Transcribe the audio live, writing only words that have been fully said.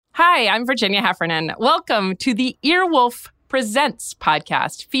Hi, I'm Virginia Heffernan. Welcome to the Earwolf Presents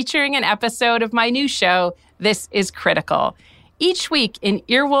podcast, featuring an episode of my new show, This is Critical. Each week in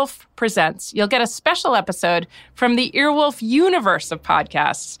Earwolf Presents, you'll get a special episode from the Earwolf universe of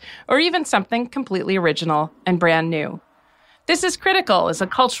podcasts, or even something completely original and brand new. This is Critical is a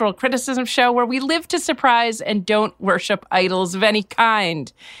cultural criticism show where we live to surprise and don't worship idols of any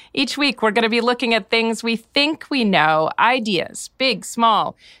kind. Each week, we're going to be looking at things we think we know, ideas, big,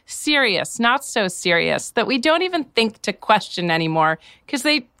 small, serious, not so serious, that we don't even think to question anymore because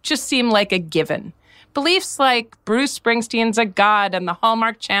they just seem like a given. Beliefs like Bruce Springsteen's a god and the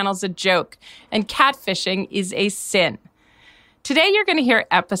Hallmark Channel's a joke and catfishing is a sin. Today, you're going to hear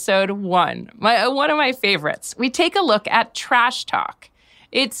episode 1, one of my favorites. We take a look at trash talk.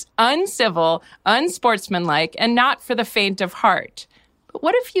 It's uncivil, unsportsmanlike, and not for the faint of heart. But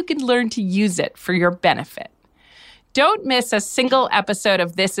what if you could learn to use it for your benefit? Don't miss a single episode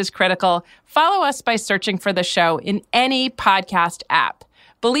of This is Critical. Follow us by searching for the show in any podcast app.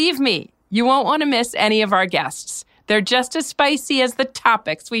 Believe me, you won't want to miss any of our guests. They're just as spicy as the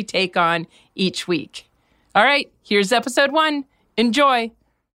topics we take on each week. All right, here's episode 1. Enjoy.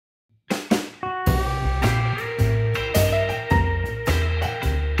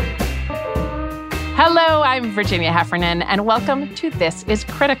 Hello, I'm Virginia Heffernan, and welcome to This is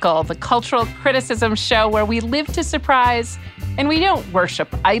Critical, the cultural criticism show where we live to surprise and we don't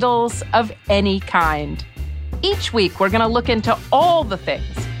worship idols of any kind. Each week, we're going to look into all the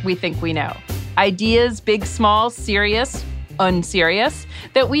things we think we know. Ideas, big, small, serious, unserious,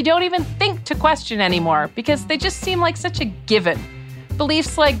 that we don't even think to question anymore because they just seem like such a given.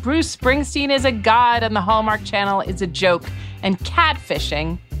 Beliefs like Bruce Springsteen is a god and the Hallmark Channel is a joke and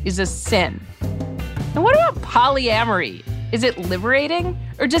catfishing is a sin. And what about polyamory? Is it liberating,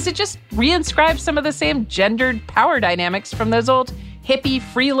 or does it just reinscribe some of the same gendered power dynamics from those old hippie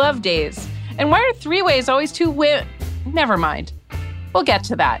free love days? And why are three-ways always two women? Never mind. We'll get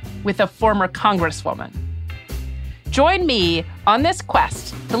to that with a former congresswoman. Join me on this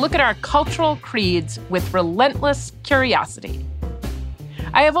quest to look at our cultural creeds with relentless curiosity.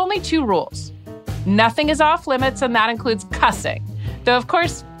 I have only 2 rules. Nothing is off limits, and that includes cussing. Though, of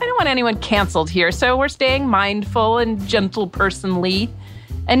course, I don't want anyone canceled here, so we're staying mindful and gentle-personly.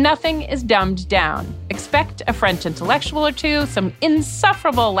 And nothing is dumbed down. Expect a French intellectual or two, some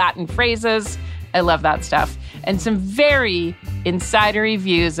insufferable Latin phrases, I love that stuff, and some very insidery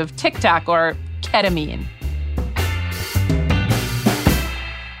views of TikTok or ketamine.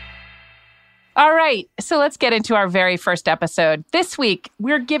 All right, so let's get into our very first episode. This week,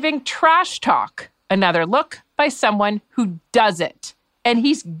 we're giving trash talk another look by someone who does it, and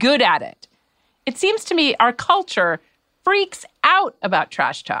he's good at it. It seems to me our culture freaks out about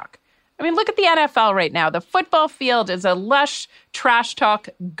trash talk. I mean, look at the NFL right now. The football field is a lush trash talk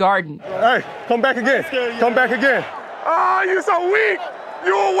garden. Hey, come back again. Come back again. Oh, you so weak.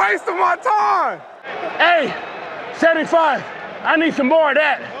 You a waste of my time. Hey, 75. I need some more of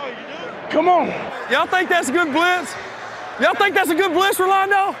that. Come on. Y'all think that's a good blitz? Y'all think that's a good blitz,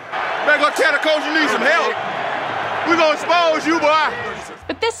 Rolando? Better go tell the coach you need some help. We're going to expose you, boy.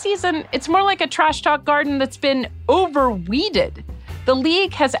 But this season, it's more like a trash talk garden that's been overweeded. The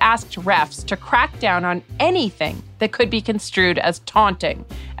league has asked refs to crack down on anything that could be construed as taunting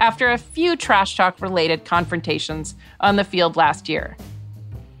after a few trash talk-related confrontations on the field last year.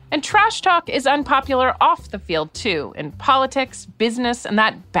 And trash talk is unpopular off the field, too, in politics, business, and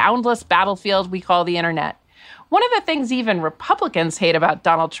that boundless battlefield we call the internet. One of the things even Republicans hate about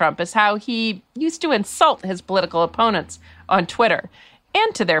Donald Trump is how he used to insult his political opponents on Twitter.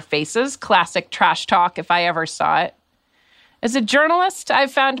 And to their faces, classic trash talk if I ever saw it. As a journalist,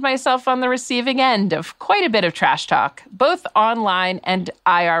 I've found myself on the receiving end of quite a bit of trash talk, both online and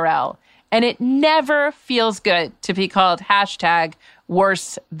IRL. And it never feels good to be called hashtag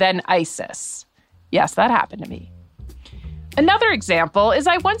worse than ISIS. Yes, that happened to me. Another example is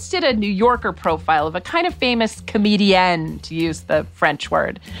I once did a New Yorker profile of a kind of famous comedienne, to use the French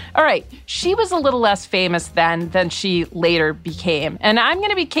word. All right, she was a little less famous then than she later became. And I'm going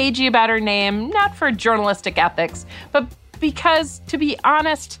to be cagey about her name, not for journalistic ethics, but because, to be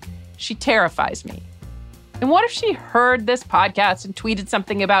honest, she terrifies me. And what if she heard this podcast and tweeted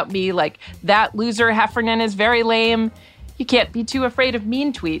something about me like, that loser Heffernan is very lame? You can't be too afraid of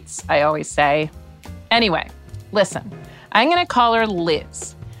mean tweets, I always say. Anyway, listen, I'm going to call her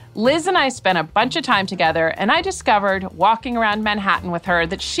Liz. Liz and I spent a bunch of time together, and I discovered, walking around Manhattan with her,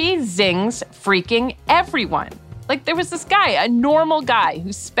 that she zings freaking everyone. Like, there was this guy, a normal guy,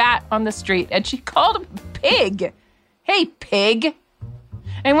 who spat on the street, and she called him pig. Hey, pig.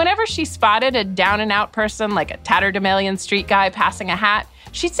 And whenever she spotted a down-and-out person, like a tatterdemalion street guy passing a hat,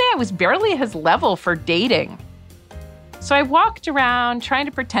 She'd say I was barely his level for dating. So I walked around trying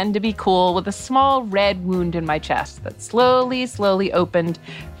to pretend to be cool with a small red wound in my chest that slowly opened,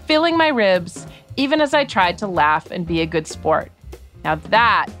 filling my ribs, even as I tried to laugh and be a good sport. Now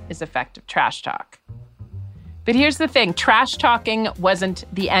that is effective trash talk. But here's the thing, trash talking wasn't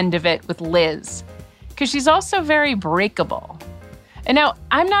the end of it with Liz, because she's also very breakable. And now,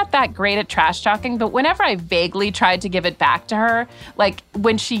 I'm not that great at trash talking, but whenever I vaguely tried to give it back to her, like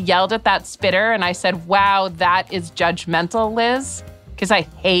when she yelled at that spitter and I said, wow, that is judgmental, Liz, because I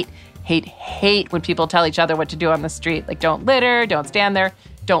hate when people tell each other what to do on the street. Like, don't litter, don't stand there,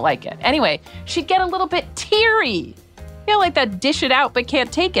 don't like it. Anyway, she'd get a little bit teary. You know, like that dish it out but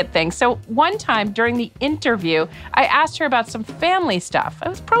can't take it thing. So one time during the interview, I asked her about some family stuff. I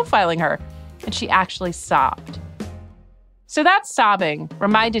was profiling her, and she actually sobbed. So that sobbing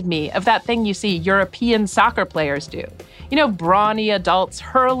reminded me of that thing you see European soccer players do. You know, brawny adults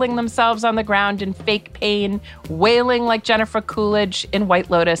hurling themselves on the ground in fake pain, wailing like Jennifer Coolidge in White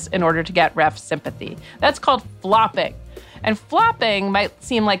Lotus in order to get ref sympathy. That's called flopping. And flopping might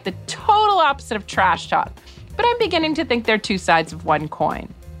seem like the total opposite of trash talk, but I'm beginning to think they're two sides of one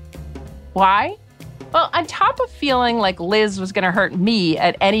coin. Why? Well, on top of feeling like Liz was going to hurt me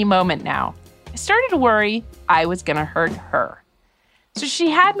at any moment now, I started to worry I was going to hurt her. So she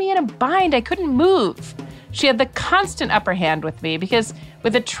had me in a bind. I couldn't move. She had the constant upper hand with me because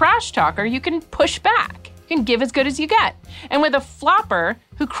with a trash talker, you can push back. You can give as good as you get. And with a flopper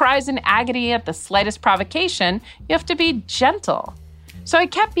who cries in agony at the slightest provocation, you have to be gentle. So I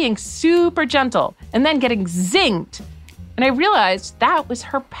kept being super gentle and then getting zinged. And I realized that was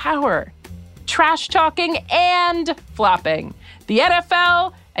her power. Trash talking and flopping. The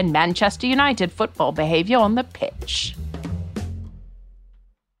NFL and Manchester United football behavior on the pitch.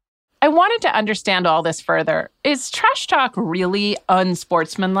 I wanted to understand all this further. Is trash talk really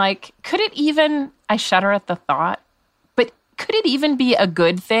unsportsmanlike? Could it even, I shudder at the thought, but could it even be a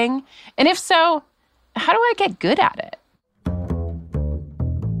good thing? And if so, how do I get good at it?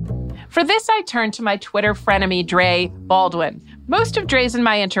 For this, I turned to my Twitter frenemy, Dre Baldwin. Most of Dre's and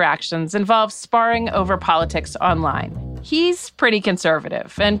my interactions involve sparring over politics online. He's pretty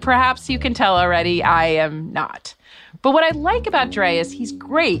conservative, and perhaps you can tell already I am not. But what I like about Dre is he's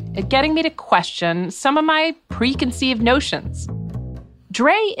great at getting me to question some of my preconceived notions.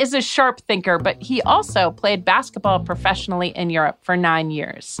 Dre is a sharp thinker, but he also played basketball professionally in Europe for 9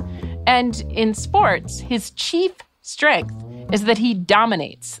 years. And in sports, his chief strength is that he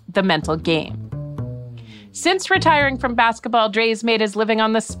dominates the mental game. Since retiring from basketball, Dre's made his living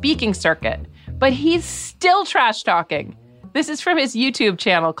on the speaking circuit, but he's still trash talking. This is from his YouTube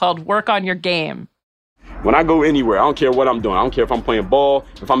channel called Work on Your Game. When I go anywhere, I don't care what I'm doing. I don't care if I'm playing ball,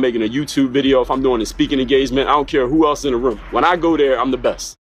 if I'm making a YouTube video, if I'm doing a speaking engagement. I don't care who else in the room. When I go there, I'm the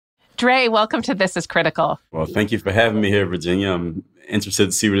best. Dre, welcome to This Is Critical. Well, thank you for having me here, Virginia. I'm interested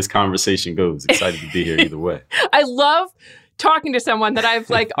to see where this conversation goes. Excited to be here either way. I love talking to someone that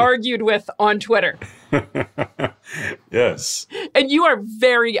I've argued with on Twitter. Yes. And you are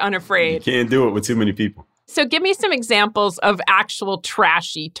very unafraid. You can't do it with too many people. So give me some examples of actual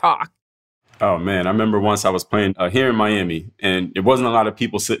trashy talk. Oh, man. I remember once I was playing here in Miami, and it wasn't a lot of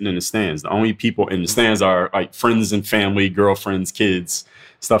people sitting in the stands. The only people in the stands are like friends and family, girlfriends, kids,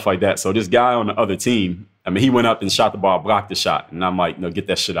 stuff like that. So this guy on the other team, I mean, he went up and shot the ball, blocked the shot. And I'm like, no, get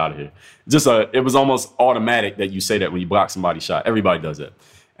that shit out of here. It was almost automatic that you say that when you block somebody's shot. Everybody does it.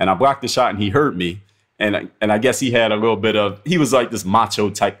 And I blocked the shot and he hurt me. And I guess he had a little bit of, he was like this macho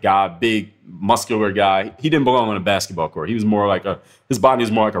type guy, big, muscular guy. He didn't belong on a basketball court. He was more like his body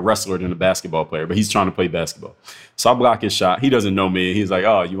was more like a wrestler than a basketball player, but he's trying to play basketball. So I block his shot. He doesn't know me. He's like,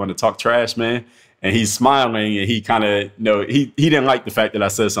 oh, you want to talk trash, man? And he's smiling and he kind of, he didn't like the fact that I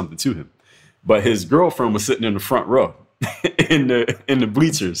said something to him. But his girlfriend was sitting in the front row in the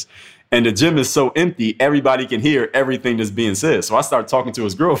bleachers. And the gym is so empty, everybody can hear everything that's being said. So I started talking to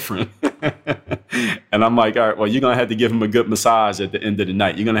his girlfriend. And I'm like, all right, well, you're going to have to give him a good massage at the end of the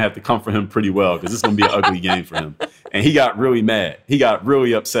night. You're going to have to comfort him pretty well because it's going to be an ugly game for him. And he got really mad. He got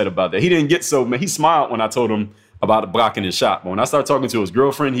really upset about that. He didn't get so mad. He smiled when I told him about blocking his shot. But when I started talking to his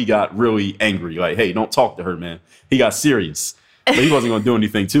girlfriend, he got really angry. Like, hey, don't talk to her, man. He got serious. But he wasn't going to do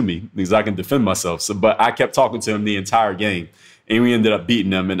anything to me because I can defend myself. So, but I kept talking to him the entire game. And we ended up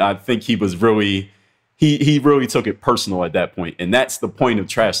beating him. And I think he was really, he really took it personal at that point. And that's the point of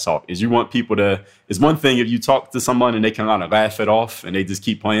trash talk, is you want people to, it's one thing if you talk to someone and they can kind of laugh it off and they just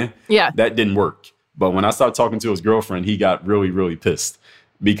keep playing. Yeah. That didn't work. But when I started talking to his girlfriend, he got really, really pissed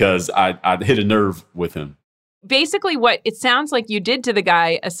because I hit a nerve with him. Basically, what it sounds like you did to the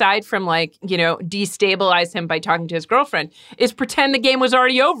guy, aside from destabilize him by talking to his girlfriend, is pretend the game was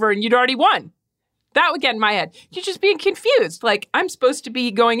already over and you'd already won. That would get in my head. You're just being confused. Like, I'm supposed to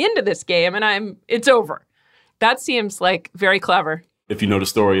be going into this game and it's over. That seems like very clever. If you know the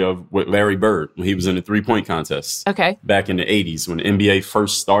story of with Larry Bird, when he was in the three-point contest. Okay. Back in the 80s, when the NBA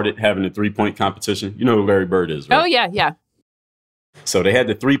first started having the three-point competition. You know who Larry Bird is, right? Oh, yeah. So they had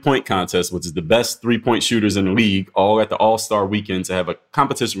the three-point contest, which is the best three-point shooters in the league, all at the All-Star weekend to have a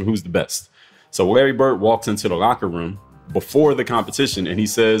competition for who's the best. So Larry Bird walks into the locker room before the competition and he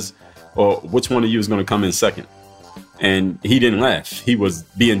says, well, which one of you is going to come in second? And he didn't laugh. He was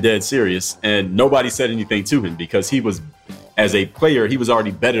being dead serious and nobody said anything to him because he was, as a player, he was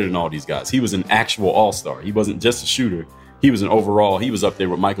already better than all these guys. He was an actual All-Star. He wasn't just a shooter. He was an overall. He was up there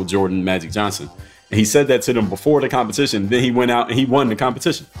with Michael Jordan, Magic Johnson. And he said that to them before the competition. Then he went out and he won the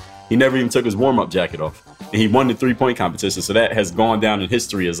competition. He never even took his warm-up jacket off. And he won the three-point competition. So that has gone down in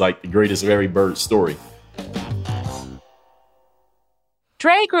history as like the greatest Larry Bird story.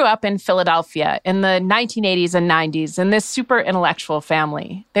 Dre grew up in Philadelphia in the 1980s and 90s in this super intellectual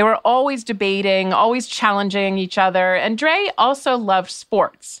family. They were always debating, always challenging each other. And Dre also loved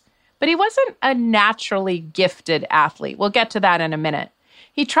sports. But he wasn't a naturally gifted athlete. We'll get to that in a minute.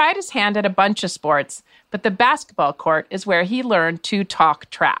 He tried his hand at a bunch of sports, but the basketball court is where he learned to talk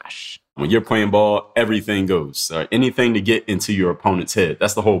trash. When you're playing ball, everything goes. Anything to get into your opponent's head.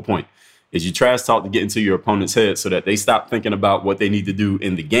 That's the whole point, is you trash talk to get into your opponent's head so that they stop thinking about what they need to do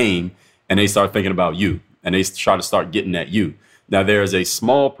in the game and they start thinking about you and they try to start getting at you. Now, there's a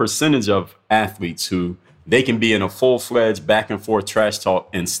small percentage of athletes who they can be in a full-fledged back and forth trash talk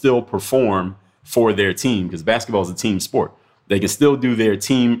and still perform for their team because basketball is a team sport. They can still do their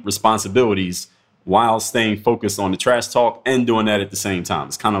team responsibilities while staying focused on the trash talk and doing that at the same time.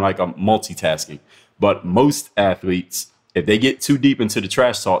 It's kind of like a multitasking. But most athletes, if they get too deep into the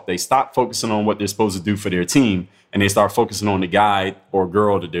trash talk, they stop focusing on what they're supposed to do for their team and they start focusing on the guy or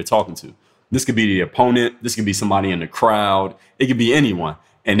girl that they're talking to. This could be the opponent. This could be somebody in the crowd. It could be anyone.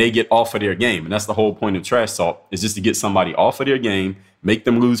 And they get off of their game. And that's the whole point of trash talk, is just to get somebody off of their game, make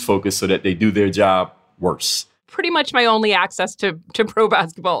them lose focus so that they do their job worse. Pretty much my only access to pro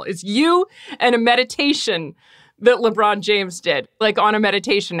basketball is you and a meditation that LeBron James did, like on a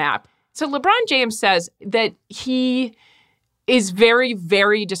meditation app. So LeBron James says that he is very,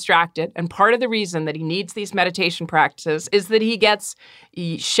 very distracted. And part of the reason that he needs these meditation practices is that he gets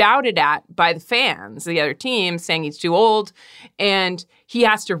shouted at by the fans, the other team, saying he's too old. And he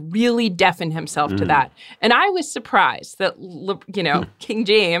has to really deafen himself to that. And I was surprised that, King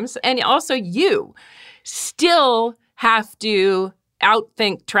James and also you still have to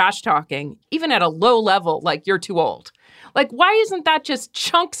outthink trash talking, even at a low level, like you're too old. Like, why isn't that just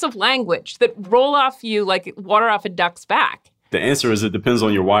chunks of language that roll off you like water off a duck's back? The answer is it depends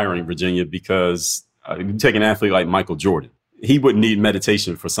on your wiring, Virginia, because you take an athlete like Michael Jordan. He wouldn't need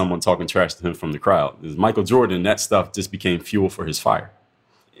meditation for someone talking trash to him from the crowd. Because Michael Jordan, that stuff just became fuel for his fire.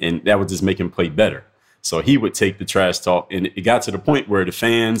 And that would just make him play better. So he would take the trash talk. And it got to the point where the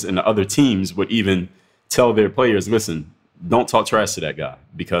fans and the other teams would even tell their players, listen, don't talk trash to that guy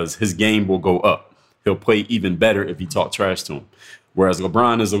because his game will go up. He'll play even better if you talk trash to him. Whereas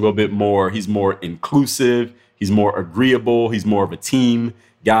LeBron is a little bit more, he's more inclusive, he's more agreeable, he's more of a team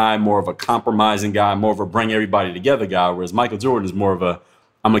guy, more of a compromising guy, more of a bring everybody together guy. Whereas Michael Jordan is more of a,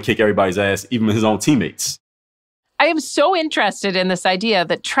 I'm going to kick everybody's ass, even his own teammates. I am so interested in this idea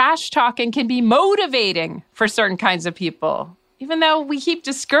that trash talking can be motivating for certain kinds of people, even though we keep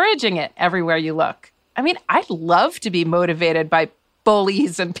discouraging it everywhere you look. I mean, I'd love to be motivated by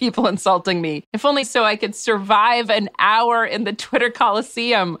bullies and people insulting me, if only so I could survive an hour in the Twitter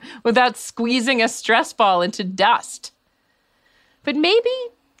Coliseum without squeezing a stress ball into dust. But maybe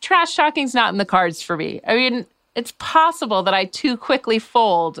trash talking's not in the cards for me. I mean, it's possible that I too quickly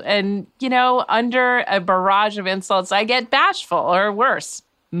fold and, under a barrage of insults, I get bashful or worse,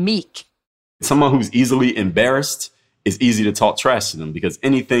 meek. Someone who's easily embarrassed is easy to talk trash to them because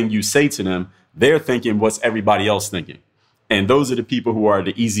anything you say to them, they're thinking what's everybody else thinking. And those are the people who are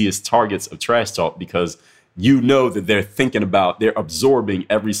the easiest targets of trash talk because you know that they're absorbing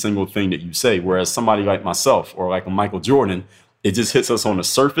every single thing that you say. Whereas somebody like myself or like a Michael Jordan, it just hits us on the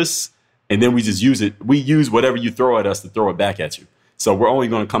surface and then we just use it. We use whatever you throw at us to throw it back at you. So we're only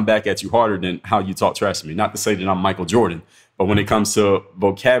going to come back at you harder than how you talk trash to me. Not to say that I'm Michael Jordan, but when it comes to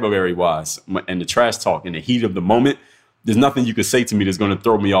vocabulary wise and the trash talk in the heat of the moment, there's nothing you could say to me that's going to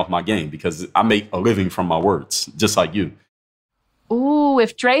throw me off my game because I make a living from my words, just like you. Ooh,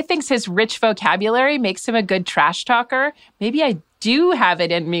 if Dre thinks his rich vocabulary makes him a good trash talker, maybe I do have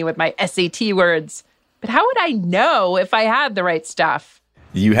it in me with my SAT words. But how would I know if I had the right stuff?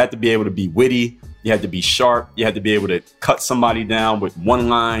 You had to be able to be witty. You had to be sharp. You had to be able to cut somebody down with one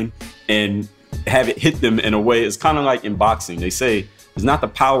line and have it hit them in a way. It's kind of like in boxing. They say it's not the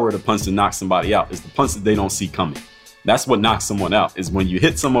power of the punch that knocks somebody out. It's the punch that they don't see coming. That's what knocks someone out, is when you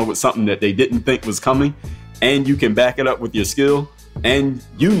hit someone with something that they didn't think was coming and you can back it up with your skill and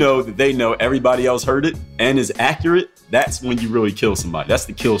you know that they know everybody else heard it and is accurate. That's when you really kill somebody. That's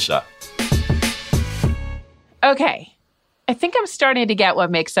the kill shot. Okay. I think I'm starting to get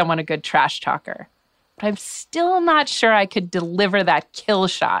what makes someone a good trash talker. But I'm still not sure I could deliver that kill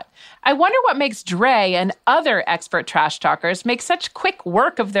shot. I wonder what makes Dre and other expert trash talkers make such quick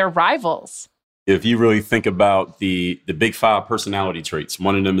work of their rivals. If you really think about the big 5 personality traits,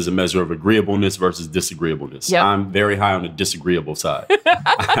 one of them is a measure of agreeableness versus disagreeableness. Yep. I'm very high on the disagreeable side.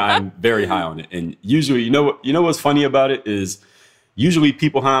 I'm very high on it. And usually, you know what's funny about it is usually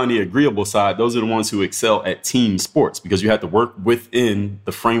people high on the agreeable side, those are the ones who excel at team sports because you have to work within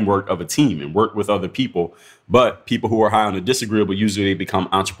the framework of a team and work with other people. But people who are high on the disagreeable, usually become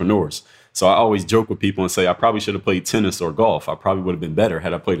entrepreneurs. So I always joke with people and say, I probably should have played tennis or golf. I probably would have been better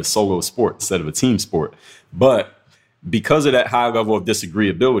had I played a solo sport instead of a team sport. But because of that high level of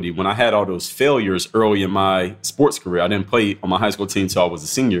disagreeability, when I had all those failures early in my sports career, I didn't play on my high school team until I was a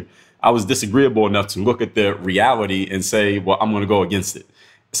senior. I was disagreeable enough to look at the reality and say, well, I'm going to go against it.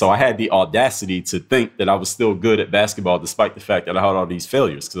 So I had the audacity to think that I was still good at basketball, despite the fact that I had all these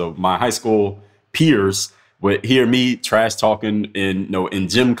failures. So my high school peers would hear me trash talking in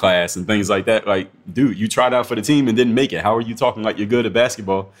gym class and things like that. Like, dude, you tried out for the team and didn't make it. How are you talking like you're good at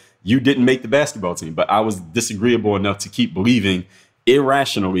basketball? You didn't make the basketball team. But I was disagreeable enough to keep believing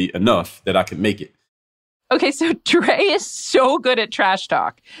irrationally enough that I could make it. Okay, so Dre is so good at trash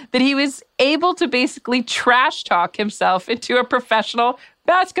talk that he was able to basically trash talk himself into a professional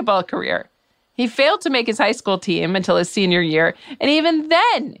basketball career. He failed to make his high school team until his senior year, and even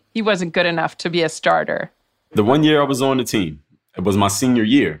then, he wasn't good enough to be a starter. The one year I was on the team, it was my senior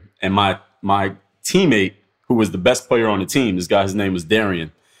year, and my teammate, who was the best player on the team, this guy, his name was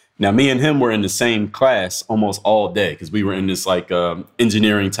Darian. Now, me and him were in the same class almost all day because we were in this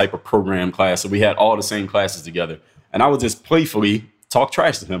engineering type of program class. So we had all the same classes together. And I would just playfully talk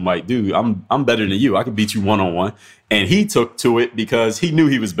trash to him like, dude, I'm better than you. I can beat you one-on-one. And he took to it because he knew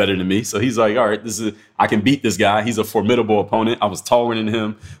he was better than me. So he's like, all right, I can beat this guy. He's a formidable opponent. I was taller than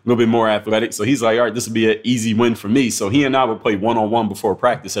him, a little bit more athletic. So he's like, all right, this will be an easy win for me. So he and I would play one-on-one before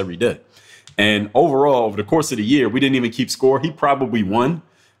practice every day. And overall, over the course of the year, we didn't even keep score. He probably won.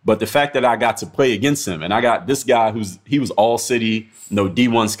 But the fact that I got to play against him, and I got this guy he was all city, no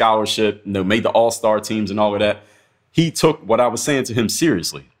D1 scholarship, made the all-star teams and all of that. He took what I was saying to him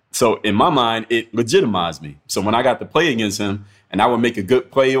seriously. So in my mind, it legitimized me. So when I got to play against him and I would make a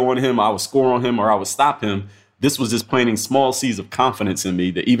good play on him, I would score on him or I would stop him, this was just planting small seeds of confidence in me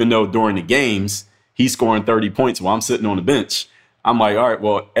that even though during the games, he's scoring 30 points while I'm sitting on the bench, I'm like, all right,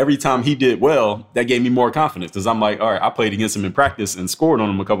 well, every time he did well, that gave me more confidence because I'm like, all right, I played against him in practice and scored on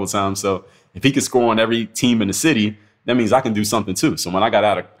him a couple of times. So if he could score on every team in the city, that means I can do something too. So when I got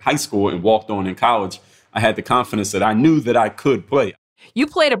out of high school and walked on in college, I had the confidence that I knew that I could play. You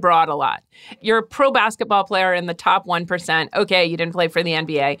played abroad a lot. You're a pro basketball player in the top 1%. Okay, you didn't play for the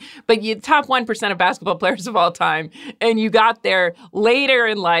NBA, but you're top 1% of basketball players of all time. And you got there later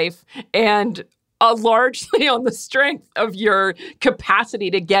in life and largely on the strength of your capacity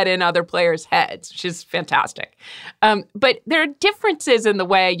to get in other players' heads, which is fantastic. But there are differences in the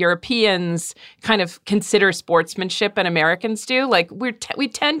way Europeans kind of consider sportsmanship and Americans do. Like we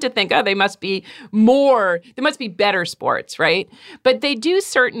tend to think, oh, they must be better sports, right? But they do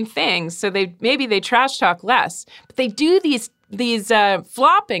certain things, so maybe they trash talk less. But they do these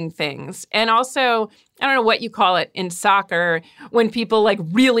flopping things, and also, I don't know what you call it in soccer when people like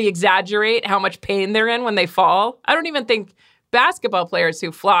really exaggerate how much pain they're in when they fall. I don't even think basketball players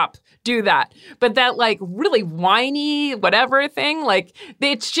who flop do that. But that like really whiny whatever thing, like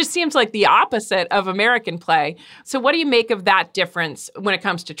it just seems like the opposite of American play. So what do you make of that difference when it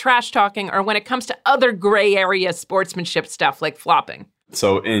comes to trash talking or when it comes to other gray area sportsmanship stuff like flopping?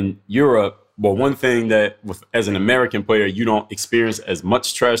 So in Europe, well, one thing that as an American player, you don't experience as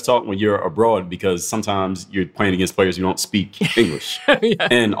much trash talk when you're abroad because sometimes you're playing against players who don't speak English. Yeah.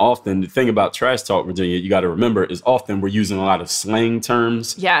 And often the thing about trash talk, Virginia, you got to remember is often we're using a lot of slang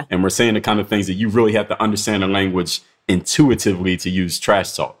terms. Yeah. And we're saying the kind of things that you really have to understand the language intuitively to use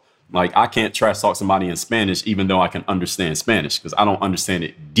trash talk. Like I can't trash talk somebody in Spanish, even though I can understand Spanish because I don't understand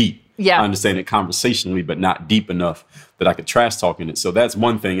it deep. Yeah. I understand it conversationally, but not deep enough that I could trash talk in it. So that's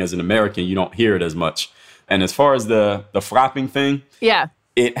one thing. As an American, you don't hear it as much. And as far as the flopping thing, yeah,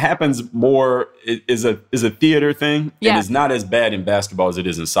 It happens more, it is a theater thing. Yeah. And it's not as bad in basketball as it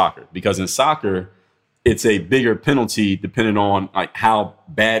is in soccer. Because in soccer, it's a bigger penalty depending on like how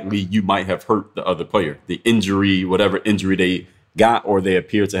badly you might have hurt the other player, the injury, whatever injury they got or they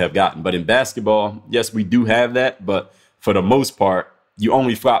appear to have gotten. But in basketball, yes, we do have that. But for the most part, you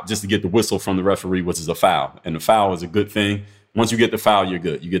only flop just to get the whistle from the referee, which is a foul. And the foul is a good thing. Once you get the foul, you're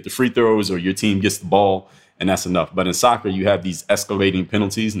good. You get the free throws or your team gets the ball, and that's enough. But in soccer, you have these escalating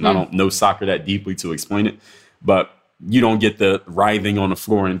penalties. And I don't know soccer that deeply to explain it. But you don't get the writhing on the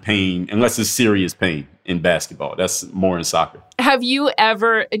floor in pain unless it's serious pain in basketball. That's more in soccer. Do you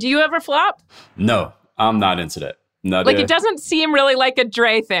ever flop? No, I'm not into that. No, Like, it doesn't seem really like a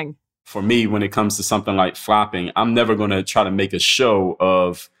Dre thing. For me, when it comes to something like flopping, I'm never going to try to make a show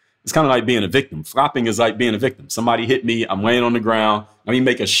of, it's kind of like being a victim. Flopping is like being a victim. Somebody hit me, I'm laying on the ground. Let me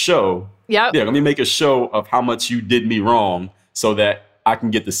make a show. Yep. Yeah, let me make a show of how much you did me wrong so that I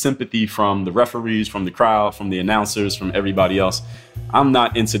can get the sympathy from the referees, from the crowd, from the announcers, from everybody else. I'm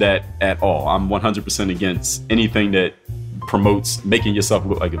not into that at all. I'm 100% against anything that promotes making yourself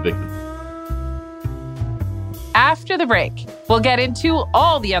look like a victim. After the break, we'll get into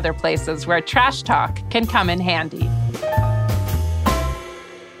all the other places where trash talk can come in handy.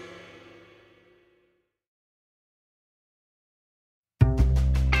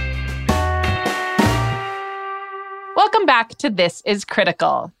 Welcome back to This Is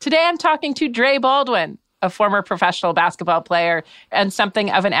Critical. Today I'm talking to Dre Baldwin, a former professional basketball player and something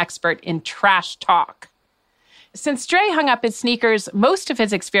of an expert in trash talk. Since Dre hung up his sneakers, most of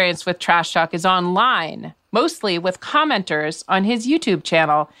his experience with trash talk is online, mostly with commenters on his YouTube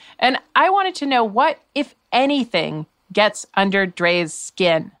channel. And I wanted to know what, if anything, gets under Dre's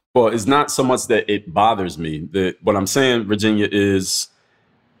skin. Well, it's not so much that it bothers me. What I'm saying, Virginia, is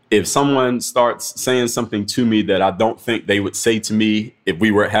if someone starts saying something to me that I don't think they would say to me if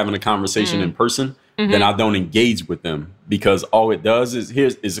we were having a conversation in person, then I don't engage with them, because all it does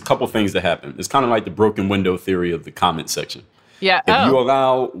is a couple things that happen. It's kind of like the broken window theory of the comment section. Yeah. If you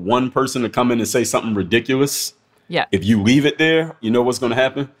allow one person to come in and say something ridiculous, if you leave it there, you know what's going to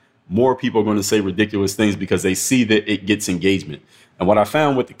happen? More people are going to say ridiculous things because they see that it gets engagement. And what I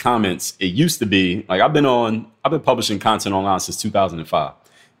found with the comments, it used to be like I've been publishing content online since 2005.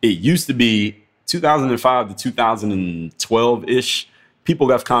 It used to be 2005 to 2012-ish. People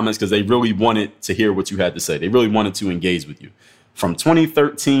left comments because they really wanted to hear what you had to say. They really wanted to engage with you. From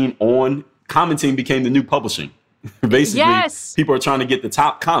 2013 on, commenting became the new publishing. Basically, people are trying to get the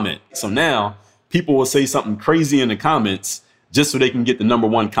top comment. So now people will say something crazy in the comments just so they can get the number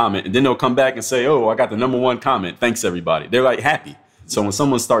one comment. And then they'll come back and say, oh, I got the number one comment. Thanks, everybody. They're like happy. So when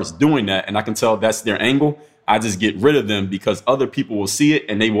someone starts doing that and I can tell that's their angle, I just get rid of them because other people will see it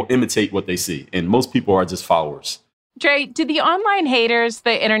and they will imitate what they see. And most people are just followers. Dre, do the online haters,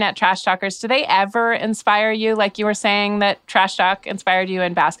 the internet trash talkers, do they ever inspire you? Like you were saying that trash talk inspired you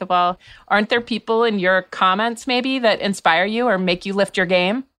in basketball. Aren't there people in your comments maybe that inspire you or make you lift your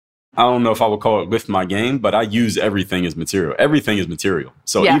game? I don't know if I would call it lift my game, but I use everything as material. Everything is material.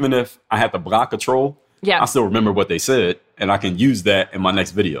 So even if I have to block a troll, I still remember what they said and I can use that in my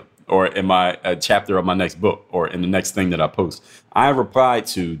next video or in my chapter of my next book or in the next thing that I post. I replied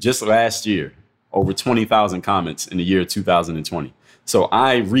to, just last year, over 20,000 comments in the year 2020. So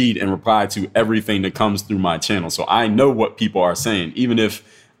I read and reply to everything that comes through my channel. So I know what people are saying. Even if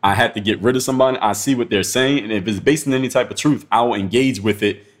I had to get rid of somebody, I see what they're saying. And if it's based on any type of truth, I will engage with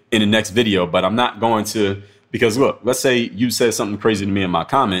it in the next video. But I'm not going to, because look, let's say you said something crazy to me in my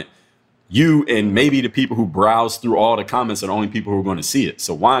comment. You and maybe the people who browse through all the comments are the only people who are going to see it.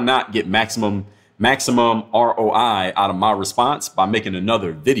 So why not get maximum ROI out of my response by making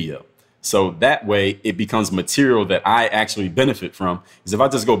another video? So that way it becomes material that I actually benefit from. Because if I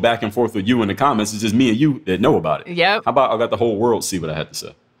just go back and forth with you in the comments, it's just me and you that know about it. Yep. How about I let the whole world see what I had to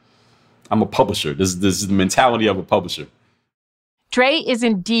say? I'm a publisher. This is the mentality of a publisher. Dre is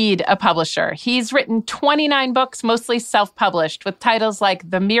indeed a publisher. He's written 29 books, mostly self-published, with titles like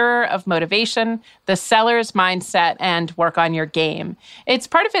The Mirror of Motivation, The Seller's Mindset, and Work on Your Game. It's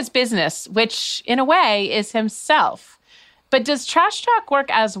part of his business, which in a way is himself. But does trash talk work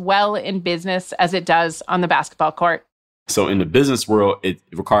as well in business as it does on the basketball court? So in the business world, it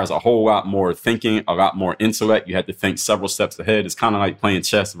requires a whole lot more thinking, a lot more intellect. You have to think several steps ahead. It's kind of like playing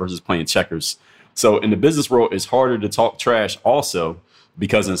chess versus playing checkers. So in the business world, it's harder to talk trash also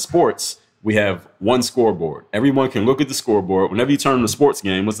because in sports, we have one scoreboard. Everyone can look at the scoreboard. Whenever you turn on the sports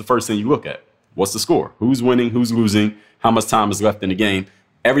game, what's the first thing you look at? What's the score? Who's winning? Who's losing? How much time is left in the game?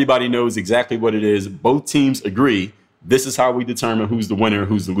 Everybody knows exactly what it is. Both teams agree. This is how we determine who's the winner,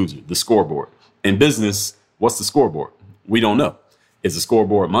 who's the loser, the scoreboard. In business, what's the scoreboard? We don't know. Is the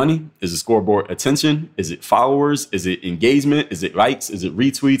scoreboard money? Is the scoreboard attention? Is it followers? Is it engagement? Is it likes? Is it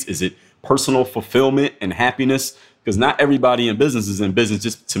retweets? Is it personal fulfillment and happiness? Because not everybody in business is in business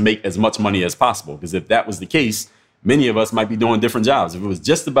just to make as much money as possible. Because if that was the case, many of us might be doing different jobs. If it was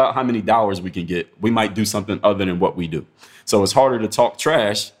just about how many dollars we can get, we might do something other than what we do. So it's harder to talk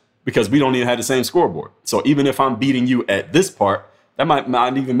trash because we don't even have the same scoreboard. So even if I'm beating you at this part, that might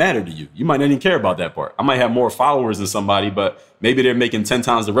not even matter to you. You might not even care about that part. I might have more followers than somebody, but maybe they're making 10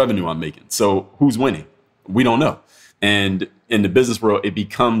 times the revenue I'm making. So who's winning? We don't know. And in the business world, it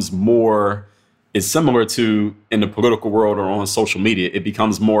becomes more, it's similar to in the political world or on social media. It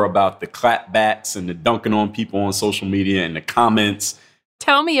becomes more about the clapbacks and the dunking on people on social media and the comments.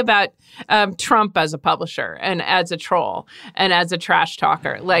 Tell me about Trump as a publisher and as a troll and as a trash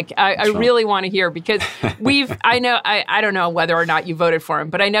talker. Like, I really want to hear, because I don't know whether or not you voted for him,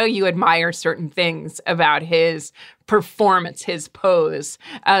 but I know you admire certain things about his performance, his pose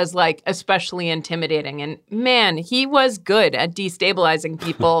as like especially intimidating. And man, he was good at destabilizing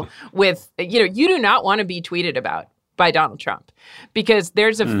people with, you do not want to be tweeted about by Donald Trump, because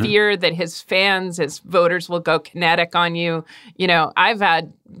there's a fear that his fans, his voters will go kinetic on you.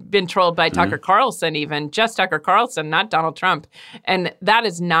 I've been trolled by Tucker Carlson, even just Tucker Carlson, not Donald Trump. And that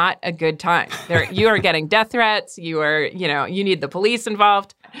is not a good time. You are getting death threats. You need the police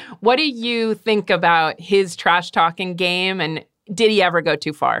involved. What do you think about his trash talking game? And did he ever go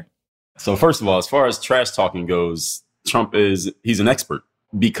too far? So first of all, as far as trash talking goes, Trump he's an expert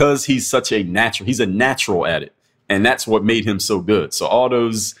because he's he's a natural at it. And that's what made him so good. So all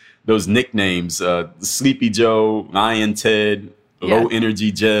those nicknames, Sleepy Joe, Lion Ted, Low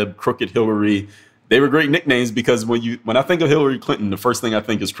Energy Jeb, Crooked Hillary, they were great nicknames because when I think of Hillary Clinton, the first thing I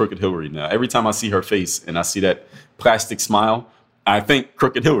think is Crooked Hillary. Now, every time I see her face and I see that plastic smile, I think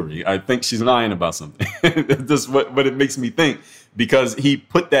Crooked Hillary. I think she's lying about something. That's what it makes me think, because he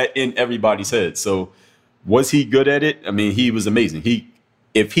put that in everybody's head. So was he good at it? I mean, he was amazing.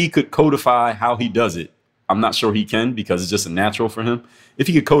 If he could codify how he does it, I'm not sure he can, because it's just a natural for him. If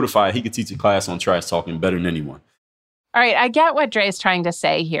he could codify it, he could teach a class on trash talking better than anyone. All right, I get what Dre's trying to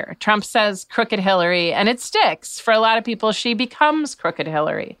say here. Trump says Crooked Hillary, and it sticks. For a lot of people, she becomes Crooked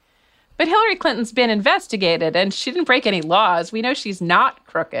Hillary. But Hillary Clinton's been investigated, and she didn't break any laws. We know she's not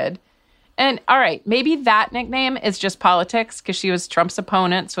crooked. And all right, maybe that nickname is just politics because she was Trump's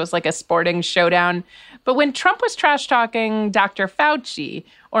opponent, so it was like a sporting showdown. But when Trump was trash-talking Dr. Fauci,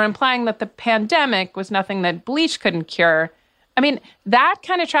 or implying that the pandemic was nothing that bleach couldn't cure, I mean, that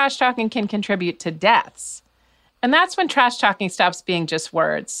kind of trash-talking can contribute to deaths. And that's when trash-talking stops being just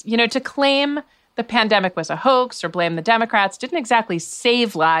words. To claim the pandemic was a hoax or blame the Democrats didn't exactly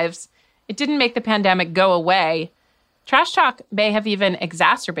save lives. It didn't make the pandemic go away. Trash talk may have even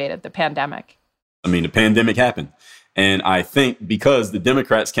exacerbated the pandemic. I mean, the pandemic happened. And I think because the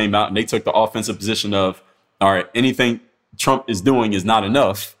Democrats came out and they took the offensive position of, all right, anything Trump is doing is not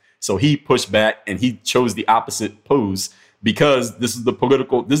enough. So he pushed back and he chose the opposite pose, because this is the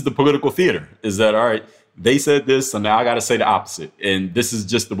political theater. Is that, all right, they said this, so now I got to say the opposite. And this is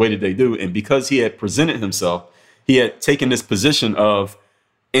just the way that they do. And because he had presented himself, he had taken this position of,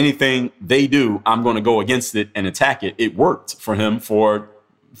 anything they do, I'm going to go against it and attack it. It worked for him from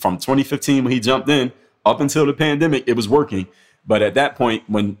 2015 when he jumped in up until the pandemic. It was working. But at that point,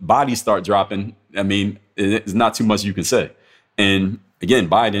 when bodies start dropping, I mean, it's not too much you can say. And again,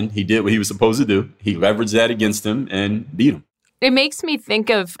 Biden, he did what he was supposed to do. He leveraged that against him and beat him. It makes me think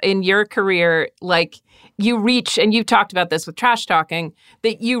of, in your career, like you reach, and you've talked about this with trash talking,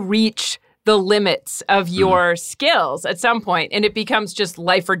 that you reach the limits of your skills at some point, and it becomes just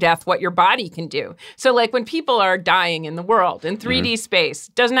life or death what your body can do. So like when people are dying in the world in 3D space,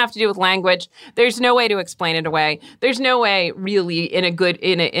 doesn't have to do with language. There's no way to explain it away. There's no way really in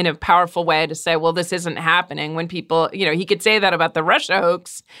a powerful way to say, well, this isn't happening. When people, he could say that about the Russia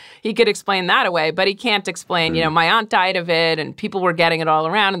hoax. He could explain that away, but he can't explain, my aunt died of it and people were getting it all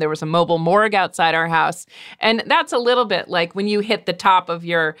around and there was a mobile morgue outside our house. And that's a little bit like when you hit the top of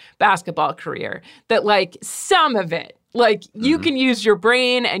your basketball career, that like some of it, like you can use your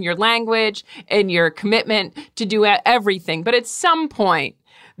brain and your language and your commitment to do everything. But at some point,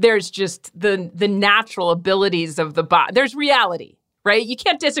 there's just the natural abilities of the body. There's reality, right? You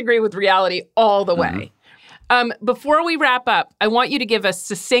can't disagree with reality all the way. Before we wrap up, I want you to give a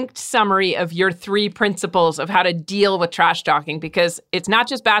succinct summary of your 3 principles of how to deal with trash talking, because it's not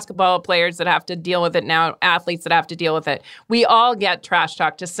just basketball players that have to deal with it now, athletes that have to deal with it. We all get trash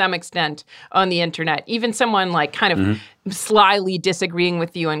talk to some extent on the internet. Even someone like kind of slyly disagreeing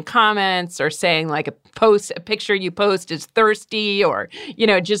with you in comments or saying like a picture you post is thirsty or,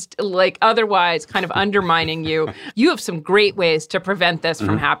 just like otherwise kind of undermining you. You have some great ways to prevent this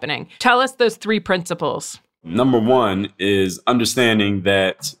from happening. Tell us those 3 principles. Number 1 is understanding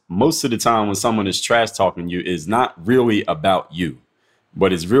that most of the time when someone is trash talking you is not really about you.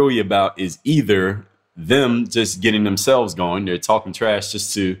 What it's really about is either them just getting themselves going. They're talking trash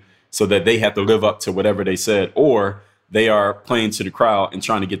just so that they have to live up to whatever they said, or they are playing to the crowd and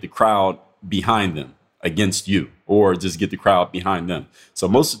trying to get the crowd behind them against you, or just get the crowd behind them. So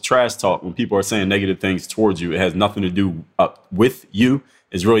most of trash talk, when people are saying negative things towards you, it has nothing to do with you.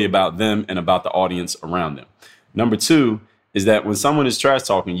 It's really about them and about the audience around them. Number 2 is that when someone is trash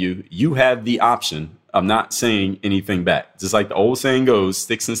talking you, you have the option of not saying anything back. Just like the old saying goes,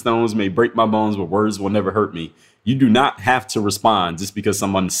 sticks and stones may break my bones, but words will never hurt me. You do not have to respond just because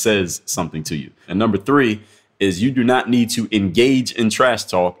someone says something to you. And number 3 is you do not need to engage in trash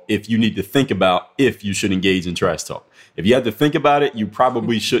talk if you need to think about if you should engage in trash talk. If you have to think about it, you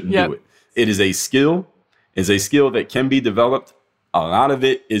probably shouldn't do it. It is a skill. It's a skill that can be developed. A lot of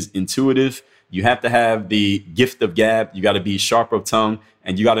it is intuitive. You have to have the gift of gab. You got to be sharp of tongue,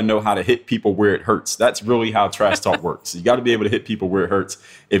 and you got to know how to hit people where it hurts. That's really how trash talk works. You got to be able to hit people where it hurts.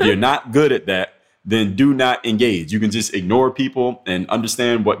 If you're not good at that, then do not engage. You can just ignore people and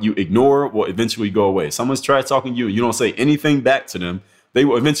understand what you ignore will eventually go away. If someone's trash talking you and you don't say anything back to them, they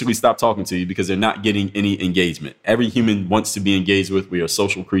will eventually stop talking to you because they're not getting any engagement. Every human wants to be engaged with. We are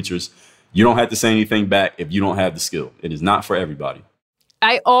social creatures. You don't have to say anything back if you don't have the skill. It is not for everybody.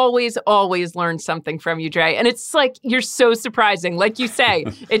 I always learn something from you, Dre. And it's like, you're so surprising. Like you say,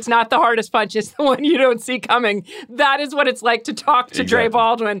 it's not the hardest punch, it's the one you don't see coming. That is what it's like to talk to Dre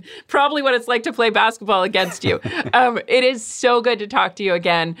Baldwin. Probably what it's like to play basketball against you. It is so good to talk to you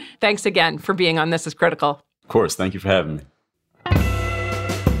again. Thanks again for being on This Is Critical. Of course. Thank you for having me.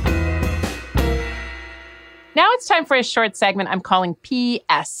 Now it's time for a short segment I'm calling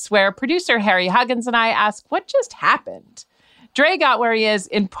PS, where producer Harry Huggins and I ask what just happened. Dre got where he is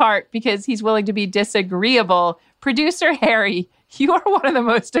in part because he's willing to be disagreeable. Producer Harry, you are one of the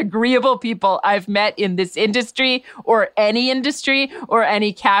most agreeable people I've met in this industry or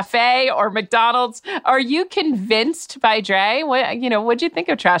any cafe or McDonald's. Are you convinced by Dre? What'd you think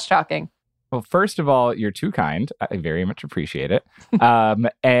of trash talking? Well, first of all, you're too kind. I very much appreciate it.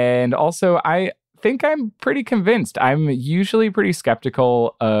 And also, I think I'm pretty convinced. I'm usually pretty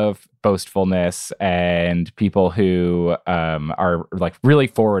skeptical of boastfulness and people who are like really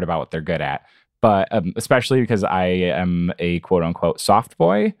forward about what they're good at. But especially because I am a quote unquote soft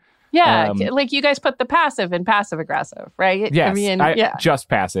boy. Yeah, like you guys put the passive in passive aggressive, right? Yes, just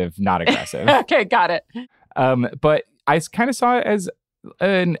passive, not aggressive. Okay, got it. But I kind of saw it as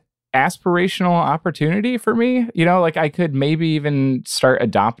an aspirational opportunity for me. Like I could maybe even start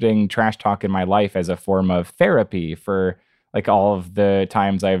adopting trash talk in my life as a form of therapy for like all of the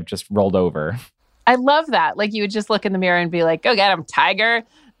times I've just rolled over. I love that. Like you would just look in the mirror and be like, go get him, Tiger.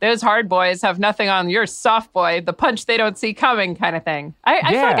 Those hard boys have nothing on your soft boy, the punch they don't see coming kind of thing.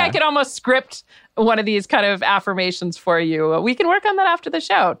 I feel like I could almost script one of these kind of affirmations for you. We can work on that after the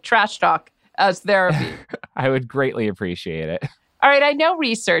show. Trash talk as therapy. I would greatly appreciate it. All right, I know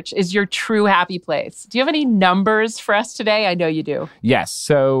research is your true happy place. Do you have any numbers for us today? I know you do. Yes.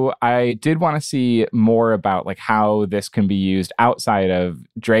 So I did want to see more about like how this can be used outside of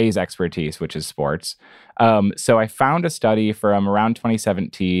Dre's expertise, which is sports. So I found a study from around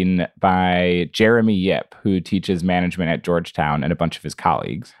 2017 by Jeremy Yip, who teaches management at Georgetown, and a bunch of his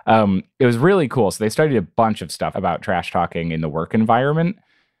colleagues. It was really cool. So they studied a bunch of stuff about trash talking in the work environment.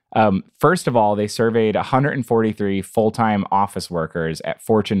 First of all, they surveyed 143 full-time office workers at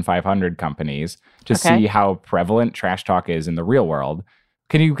Fortune 500 companies to see how prevalent trash talk is in the real world.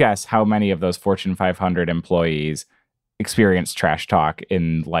 Can you guess how many of those Fortune 500 employees experienced trash talk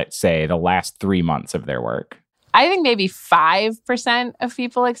in, let's say, the last 3 months of their work? I think maybe 5% of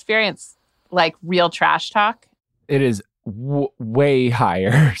people experience like real trash talk. It is way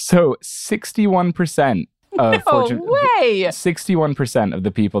higher. So 61%. No way! 61% of the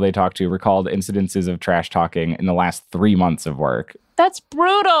people they talked to recalled incidences of trash talking in the last 3 months of work. That's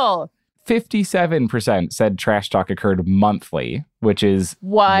brutal. 57% said trash talk occurred monthly, which is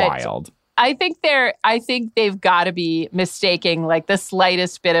wild. I think they've got to be mistaking like the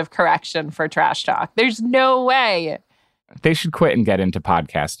slightest bit of correction for trash talk. There's no way. They should quit and get into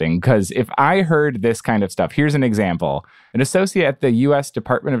podcasting, because if I heard this kind of stuff, here's an example. An associate at the U.S.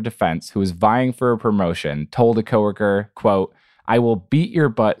 Department of Defense who was vying for a promotion told a coworker, quote, "I will beat your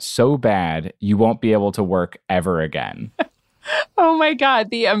butt so bad you won't be able to work ever again." Oh my God,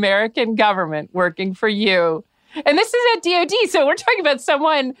 the American government working for you. And this is at DOD, so we're talking about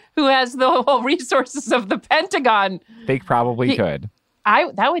someone who has the whole resources of the Pentagon. They probably could.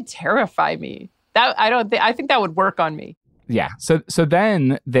 That would terrify me. I think that would work on me. Yeah. So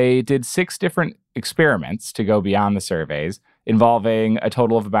then they did 6 different experiments to go beyond the surveys, involving a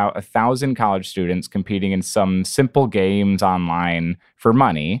total of about 1,000 college students competing in some simple games online for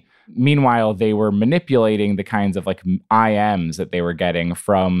money. Meanwhile, they were manipulating the kinds of like IMs that they were getting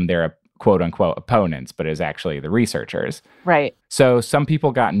from their quote unquote opponents, but is actually the researchers. Right. So some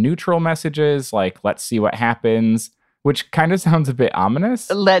people got neutral messages like, let's see what happens, which kind of sounds a bit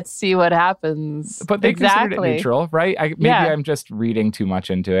ominous. Let's see what happens. But they considered it neutral, right? Maybe I'm just reading too much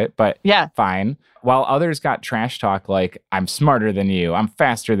into it, but fine. While others got trash talk like, I'm smarter than you, I'm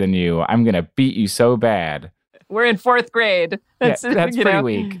faster than you, I'm going to beat you so bad. We're in 4th grade. That's pretty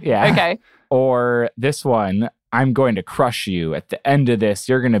weak. Yeah. Okay. Or this one, I'm going to crush you. At the end of this,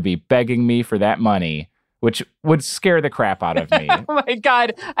 you're going to be begging me for that money, which would scare the crap out of me. Oh my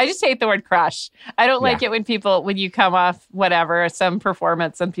God. I just hate the word crush. I don't like it when you come off whatever, some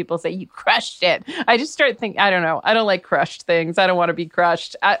performance and people say, you crushed it. I just start thinking, I don't know. I don't like crushed things. I don't want to be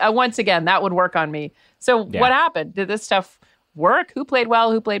crushed. Once again, that would work on me. So what happened? Did this stuff work? Who played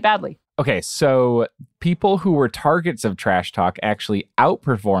well? Who played badly? Okay, so people who were targets of trash talk actually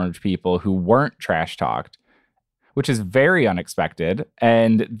outperformed people who weren't trash talked, which is very unexpected.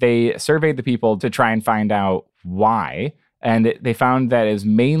 And they surveyed the people to try and find out why. And they found that it was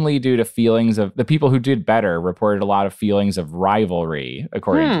mainly due to feelings of the people who did better reported a lot of feelings of rivalry,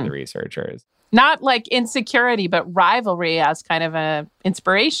 according to the researchers. Not like insecurity, but rivalry as kind of an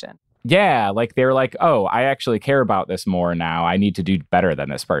inspiration. Yeah, like they were like, oh, I actually care about this more now. I need to do better than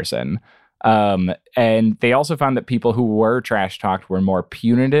this person. And they also found that people who were trash talked were more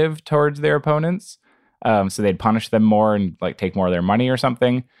punitive towards their opponents. So they'd punish them more and like take more of their money or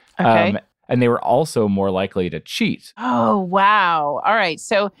something. Okay. And they were also more likely to cheat. Oh, wow. All right.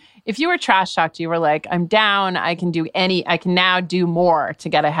 So if you were trash talked, you were like, I'm down. I can now do more to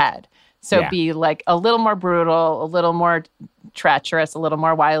get ahead. So be like a little more brutal, a little more treacherous, a little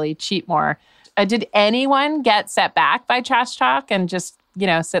more wily, cheat more. Did anyone get set back by trash talk and just,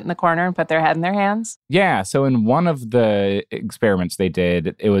 sit in the corner and put their head in their hands? Yeah. So in one of the experiments they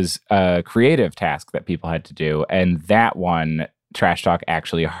did, it was a creative task that people had to do. And that one, trash talk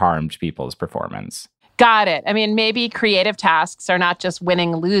actually harmed people's performance. Got it. I mean, maybe creative tasks are not just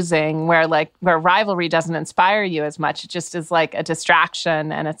winning, losing, where rivalry doesn't inspire you as much. It just is like a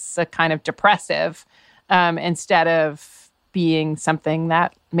distraction and it's a kind of depressive instead of being something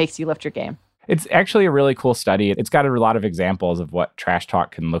that makes you lift your game. It's actually a really cool study. It's got a lot of examples of what trash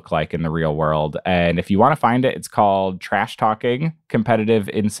talk can look like in the real world. And if you want to find it, it's called Trash Talking: Competitive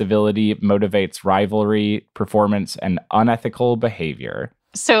Incivility Motivates Rivalry, Performance, and Unethical Behavior.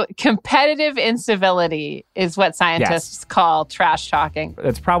 So competitive incivility is what scientists call trash talking.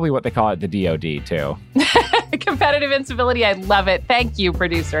 That's probably what they call it at the DOD, too. Competitive incivility, I love it. Thank you,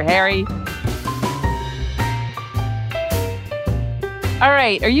 producer Harry. All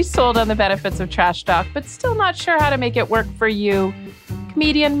right, are you sold on the benefits of trash talk, but still not sure how to make it work for you?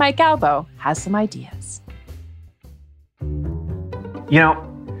 Comedian Mike Albo has some ideas.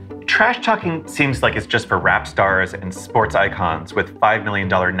 Trash talking seems like it's just for rap stars and sports icons with $5 million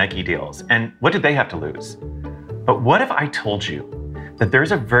Nike deals. And what did they have to lose? But what if I told you that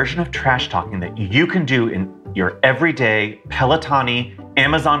there's a version of trash talking that you can do in your everyday, Peloton-y,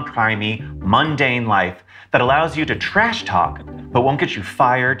 Amazon Prime-y, mundane life that allows you to trash talk, but won't get you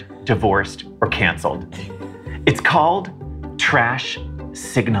fired, divorced, or canceled? It's called trash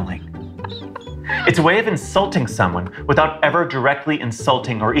signaling. It's a way of insulting someone without ever directly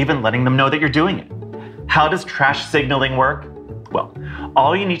insulting or even letting them know that you're doing it. How does trash signaling work? Well,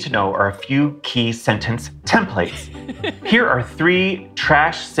 all you need to know are a few key sentence templates. Here are 3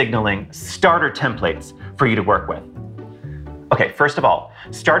 trash signaling starter templates for you to work with. Okay, first of all,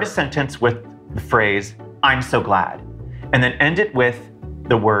 start a sentence with the phrase, I'm so glad, and then end it with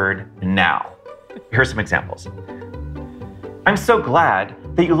the word now. Here's some examples. I'm so glad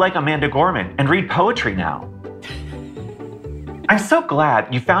that you like Amanda Gorman and read poetry now. I'm so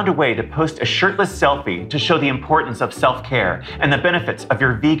glad you found a way to post a shirtless selfie to show the importance of self-care and the benefits of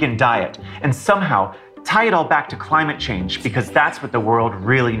your vegan diet, and somehow tie it all back to climate change because that's what the world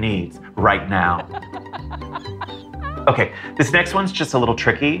really needs right now. Okay, this next one's just a little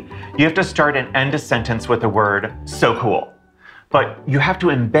tricky. You have to start and end a sentence with the word so cool, but you have to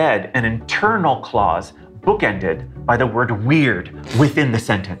embed an internal clause bookended by the word weird within the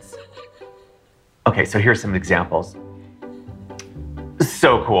sentence. Okay, so here's some examples.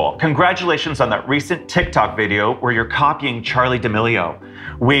 So cool. Congratulations on that recent TikTok video where you're copying Charli D'Amelio.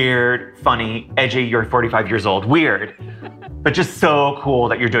 Weird, funny, edgy, you're 45 years old. Weird. But just so cool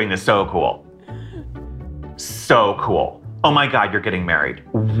that you're doing this. So cool. So cool. Oh my God, you're getting married.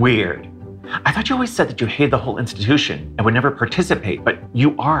 Weird. I thought you always said that you hated the whole institution and would never participate, but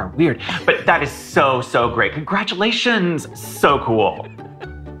you are. Weird. But that is so, so great. Congratulations. So cool.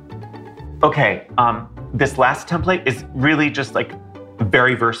 Okay, this last template is really just like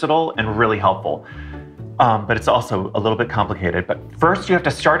very versatile and really helpful. But it's also a little bit complicated. But first you have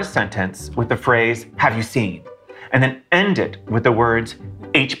to start a sentence with the phrase, have you seen? And then end it with the words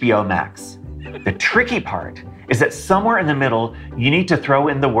HBO Max. The tricky part is that somewhere in the middle, you need to throw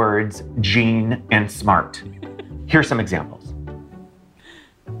in the words Gene and Smart. Here's some examples.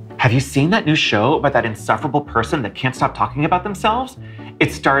 Have you seen that new show about that insufferable person that can't stop talking about themselves?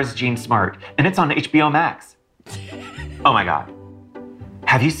 It stars Gene Smart, and it's on HBO Max. Oh my God.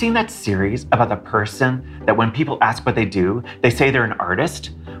 Have you seen that series about the person that when people ask what they do, they say they're an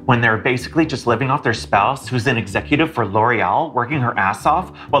artist, when they're basically just living off their spouse who's an executive for L'Oreal, working her ass off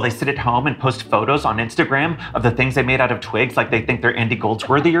while they sit at home and post photos on Instagram of the things they made out of twigs like they think they're Andy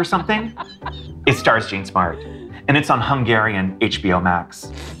Goldsworthy or something? It stars Gene Smart, and it's on Hungarian HBO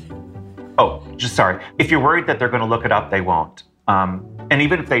Max. Oh, just sorry. If you're worried that they're going to look it up, they won't. And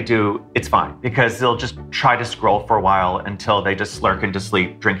even if they do, it's fine, because they'll just try to scroll for a while until they just slurk into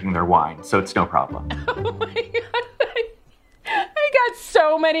sleep drinking their wine, so it's no problem. Oh my God. I got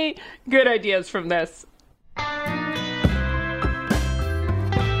so many good ideas from this.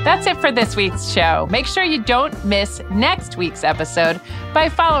 That's it for this week's show. Make sure you don't miss next week's episode by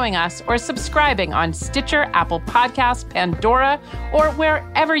following us or subscribing on Stitcher, Apple Podcasts, Pandora, or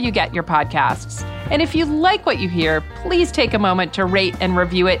wherever you get your podcasts. And if you like what you hear, please take a moment to rate and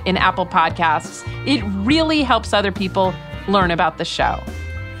review it in Apple Podcasts. It really helps other people learn about the show.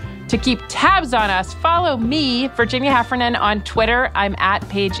 To keep tabs on us, follow me, Virginia Heffernan, on Twitter. I'm at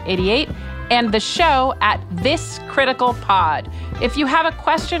Page88, and the show at This Critical Pod. If you have a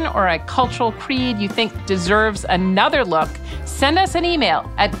question or a cultural creed you think deserves another look, send us an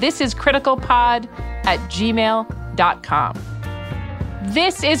email at thisiscriticalpod@gmail.com.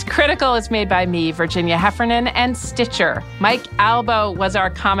 This is Critical is made by me, Virginia Heffernan, and Stitcher. Mike Albo was our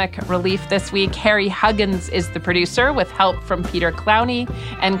comic relief this week. Harry Huggins is the producer, with help from Peter Clowney,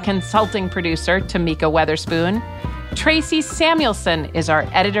 and consulting producer Tamika Weatherspoon. Tracy Samuelson is our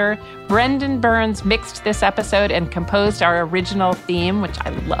editor. Brendan Burns mixed this episode and composed our original theme, which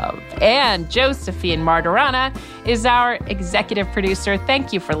I love. And Josephine Martorana is our executive producer.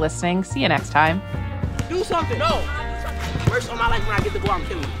 Thank you for listening. See you next time. Do something. No. Merch on my life. When I get the ball, I'm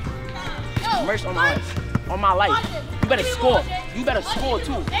killing you. Merch on my life. On my life. You better score. You better score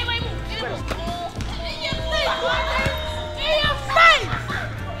too. Hey, wait, you better score.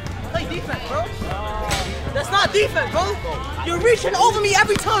 Play defense, bro. That's not defense, bro. You're reaching over me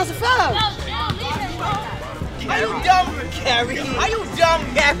every time. It's a foul. Are you dumb, Gary? Are you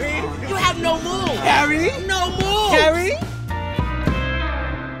dumb, Gary? You have no move. Gary? No move. Gary?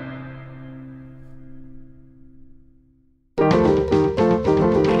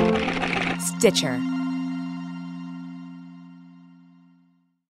 Stitcher.